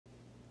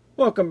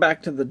Welcome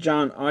back to the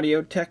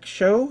JohnAudioTech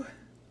show.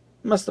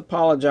 Must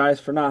apologize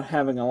for not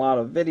having a lot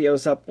of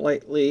videos up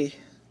lately.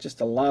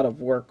 Just a lot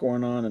of work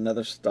going on and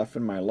other stuff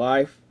in my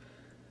life.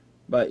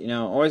 But, you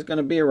know, always going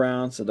to be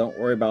around, so don't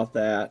worry about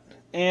that.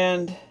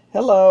 And,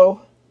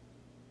 hello.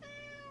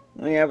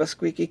 We have a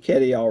squeaky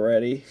kitty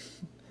already.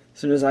 As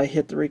soon as I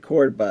hit the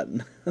record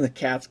button, the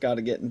cat's got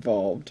to get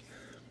involved.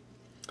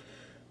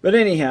 But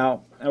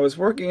anyhow, I was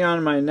working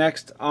on my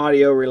next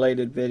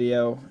audio-related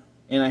video,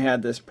 and I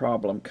had this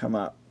problem come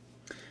up.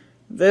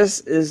 This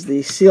is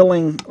the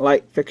ceiling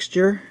light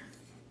fixture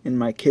in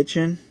my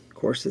kitchen. Of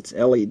course, it's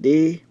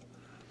LED.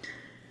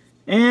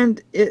 And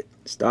it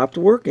stopped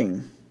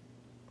working.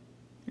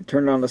 I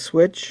turned on the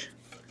switch.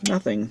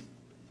 Nothing.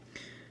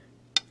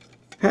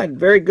 Had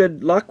very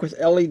good luck with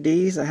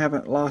LEDs. I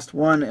haven't lost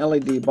one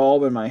LED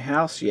bulb in my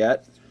house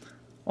yet.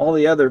 All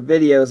the other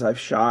videos I've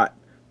shot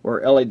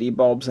were LED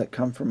bulbs that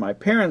come from my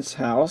parents'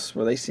 house,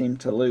 where they seem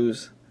to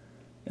lose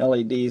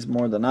LEDs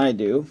more than I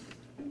do.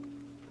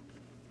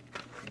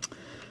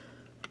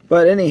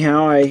 But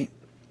anyhow, I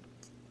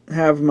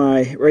have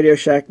my Radio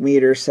Shack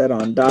meter set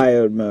on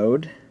diode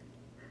mode,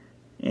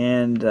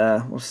 and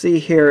we'll see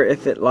here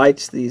if it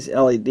lights these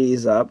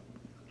LEDs up.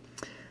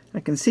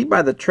 I can see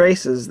by the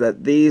traces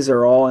that these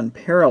are all in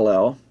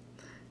parallel,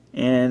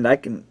 and I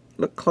can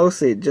look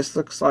closely. It just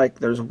looks like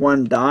there's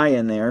one dye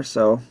in there,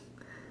 so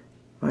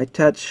if I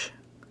touch,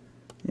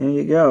 there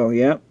you go,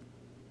 yep.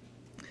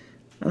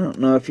 I don't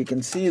know if you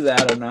can see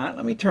that or not.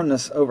 Let me turn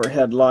this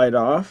overhead light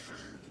off.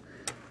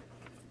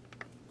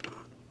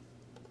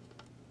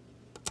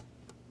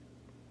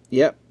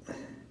 Yep,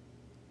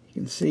 you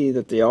can see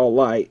that they all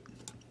light.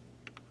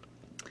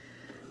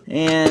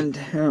 And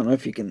I don't know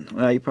if you can,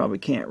 well, you probably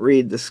can't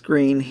read the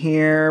screen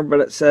here,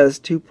 but it says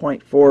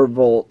 2.4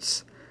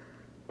 volts.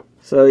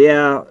 So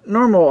yeah,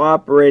 normal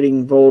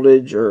operating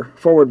voltage or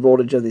forward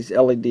voltage of these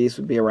LEDs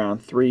would be around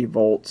 3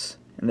 volts.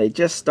 And they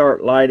just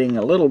start lighting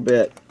a little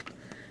bit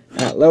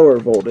at lower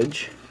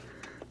voltage.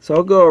 So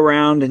I'll go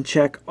around and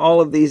check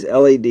all of these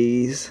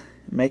LEDs,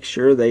 make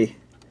sure they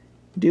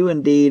do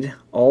indeed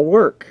all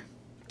work.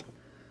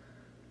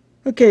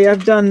 Okay,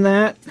 I've done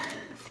that,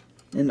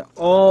 and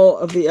all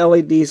of the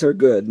LEDs are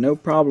good. No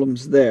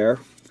problems there.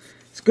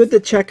 It's good to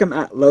check them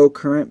at low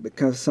current,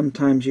 because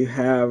sometimes you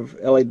have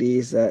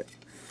LEDs that,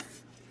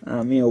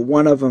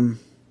 one of them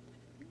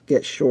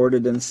gets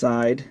shorted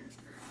inside,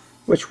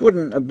 which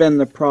wouldn't have been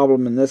the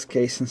problem in this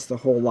case since the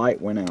whole light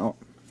went out.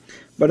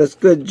 But it's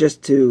good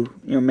just to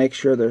make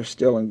sure they're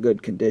still in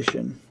good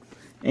condition,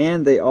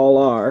 and they all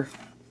are.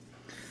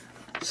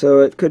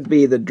 So it could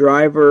be the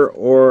driver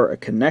or a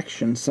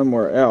connection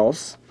somewhere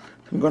else.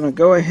 I'm going to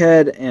go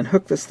ahead and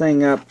hook this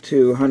thing up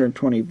to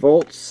 120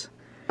 volts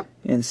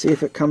and see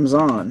if it comes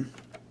on.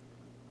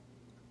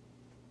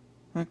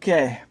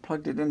 Okay,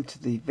 plugged it into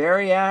the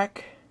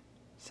Variac,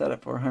 set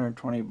it for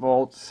 120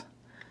 volts,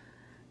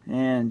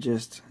 and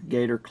just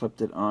gator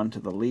clipped it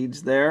onto the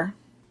leads there.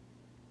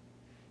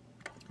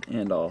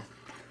 And I'll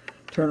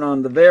turn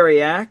on the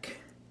Variac,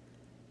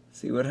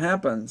 see what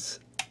happens.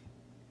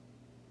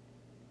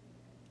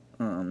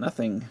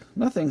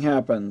 Nothing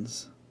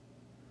happens.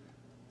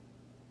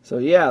 So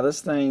yeah, this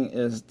thing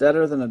is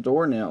deader than a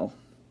doornail.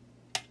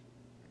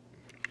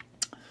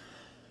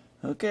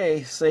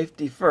 Okay,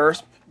 safety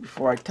first.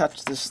 Before I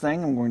touch this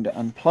thing, I'm going to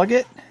unplug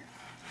it.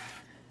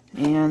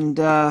 And,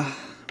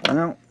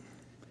 well,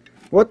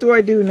 what do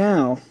I do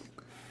now?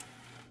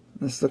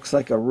 This looks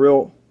like a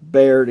real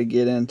bear to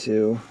get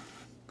into.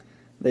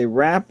 They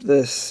wrap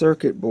this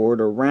circuit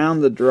board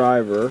around the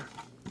driver,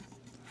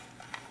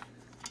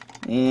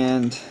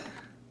 and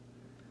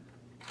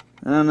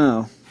I don't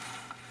know.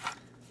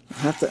 I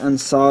have to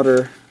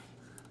unsolder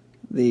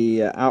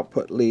the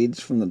output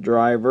leads from the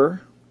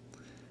driver.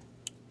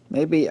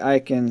 Maybe I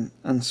can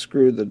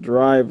unscrew the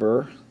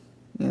driver.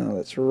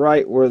 That's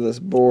right where this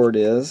board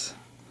is.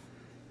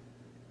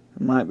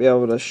 I might be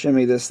able to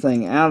shimmy this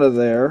thing out of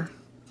there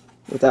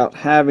without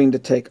having to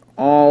take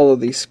all of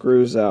these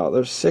screws out.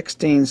 There's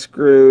 16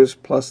 screws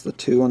plus the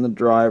 2 on the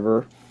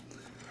driver.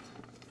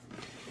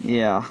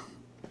 Yeah.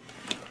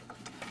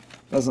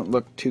 Doesn't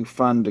look too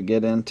fun to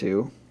get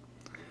into,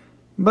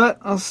 but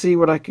I'll see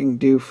what I can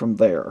do from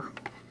there.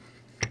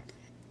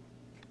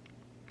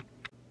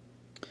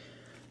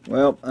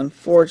 Well,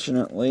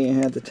 unfortunately, I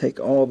had to take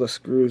all the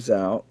screws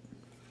out.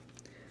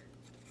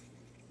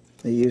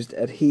 They used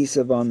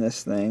adhesive on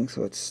this thing,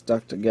 so it's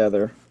stuck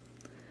together.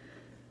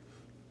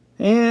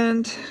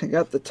 And I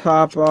got the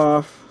top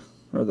off,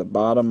 or the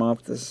bottom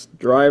off this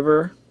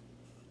driver.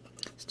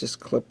 It's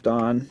just clipped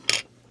on.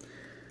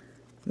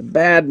 The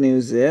bad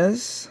news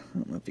is, I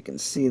don't know if you can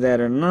see that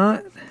or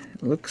not,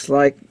 it looks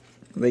like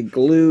they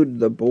glued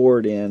the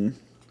board in.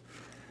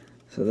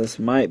 So this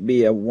might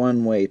be a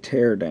one-way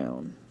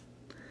teardown.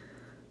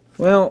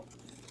 Well,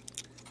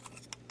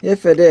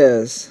 if it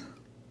is,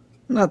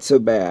 not so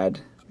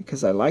bad,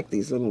 because I like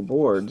these little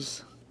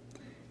boards.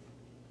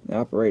 They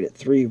operate at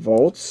 3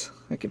 volts.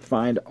 I could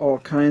find all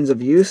kinds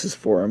of uses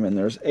for them, and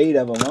there's 8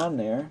 of them on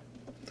there.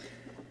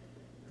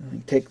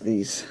 I take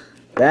these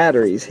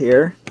batteries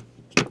here.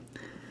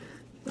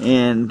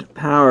 and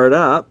power it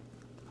up.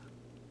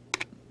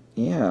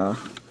 Yeah,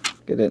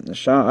 get it in the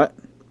shot.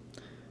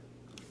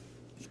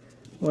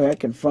 Boy, I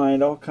can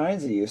find all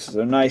kinds of uses.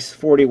 A nice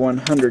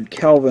 4100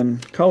 Kelvin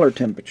color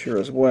temperature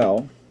as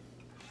well.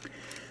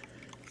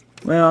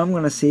 Well, I'm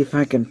going to see if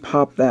I can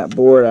pop that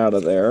board out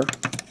of there.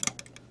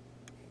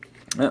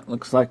 It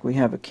looks like we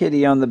have a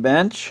kitty on the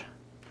bench.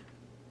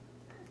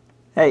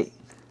 Hey,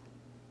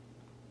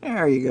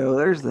 there you go.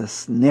 There's the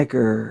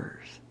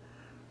Snickers.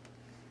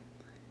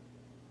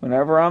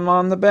 Whenever I'm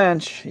on the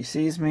bench, he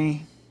sees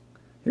me,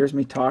 hears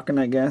me talking,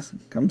 I guess,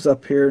 comes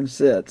up here and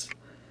sits.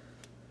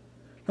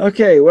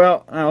 Okay,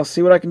 well, I'll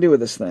see what I can do with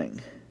this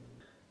thing.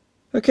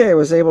 Okay, I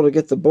was able to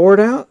get the board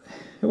out.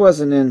 It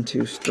wasn't in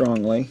too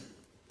strongly.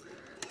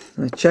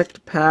 I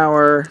checked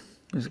power.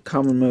 There's a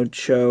common mode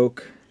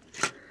choke,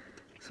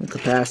 some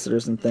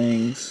capacitors and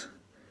things.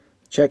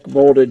 Check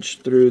voltage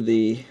through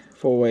the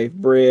full wave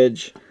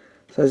bridge.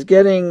 So I was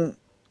getting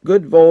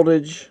good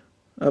voltage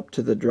up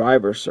to the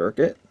driver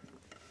circuit.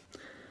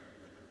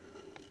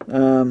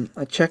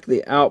 I checked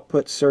the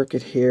output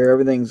circuit here.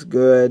 Everything's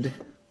good.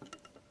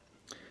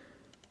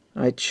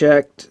 I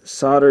checked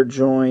solder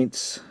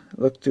joints,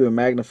 looked through a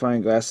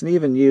magnifying glass, and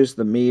even used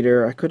the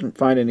meter. I couldn't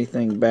find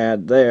anything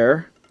bad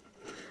there.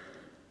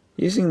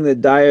 Using the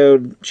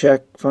diode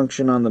check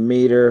function on the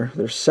meter,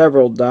 there's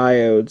several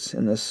diodes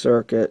in this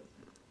circuit.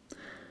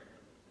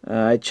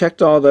 I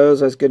checked all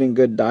those. I was getting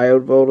good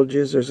diode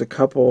voltages. There's a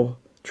couple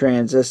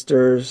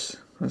transistors.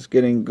 I was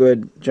getting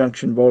good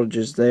junction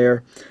voltages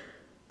there.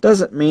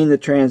 Doesn't mean the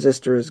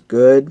transistor is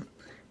good,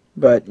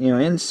 but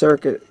in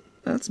circuit,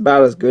 that's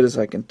about as good as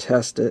I can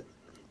test it.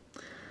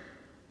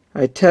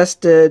 I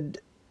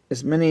tested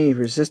as many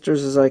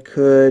resistors as I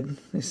could.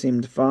 They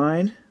seemed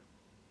fine.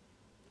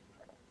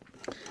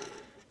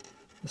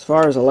 As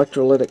far as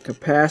electrolytic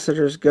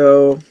capacitors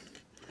go,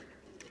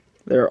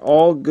 they're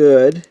all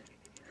good.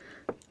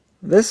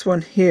 This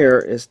one here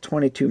is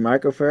 22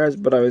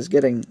 microfarads, but I was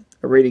getting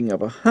a reading of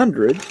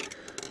 100.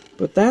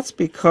 But that's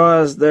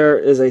because there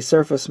is a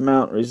surface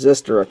mount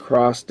resistor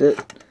across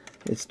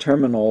its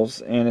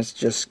terminals, and it's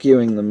just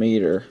skewing the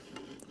meter.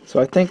 So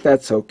I think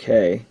that's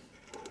okay.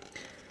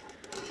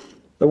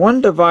 The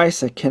one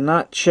device I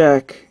cannot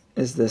check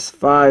is this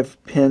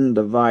 5-pin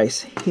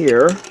device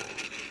here,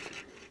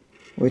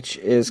 which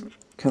is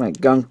kind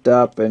of gunked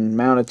up and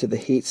mounted to the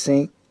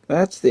heatsink.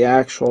 That's the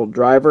actual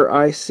driver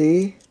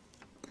IC,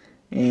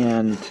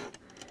 and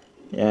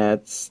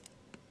I'm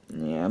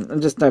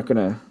just not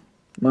gonna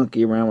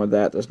monkey around with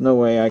that. There's no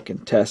way I can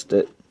test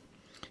it.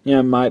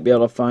 I might be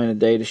able to find a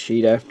data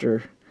sheet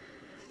after.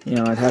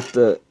 I'd have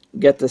to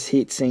get this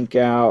heatsink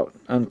out,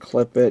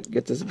 unclip it,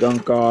 get this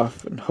gunk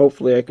off, and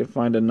hopefully I could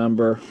find a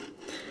number.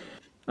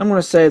 I'm going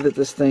to say that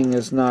this thing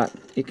is not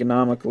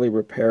economically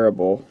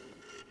repairable,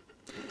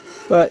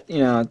 but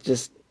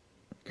just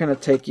kind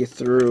of take you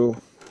through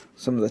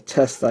some of the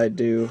tests I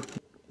do.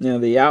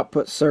 The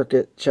output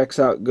circuit checks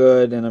out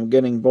good, and I'm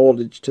getting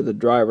voltage to the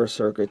driver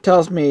circuit. It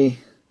tells me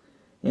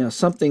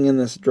something in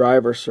this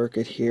driver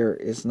circuit here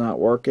is not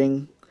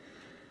working,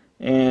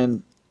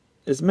 and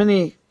as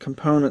many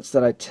components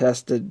that I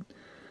tested,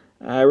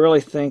 I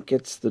really think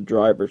it's the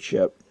driver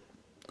chip.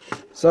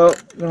 So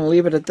I'm going to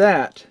leave it at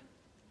that.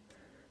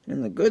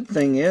 And the good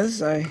thing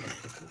is I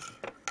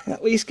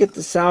at least get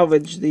to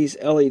salvage these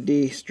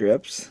LED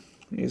strips.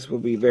 These will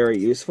be very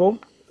useful.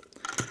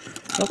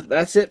 Well,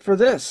 that's it for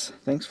this.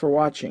 Thanks for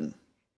watching.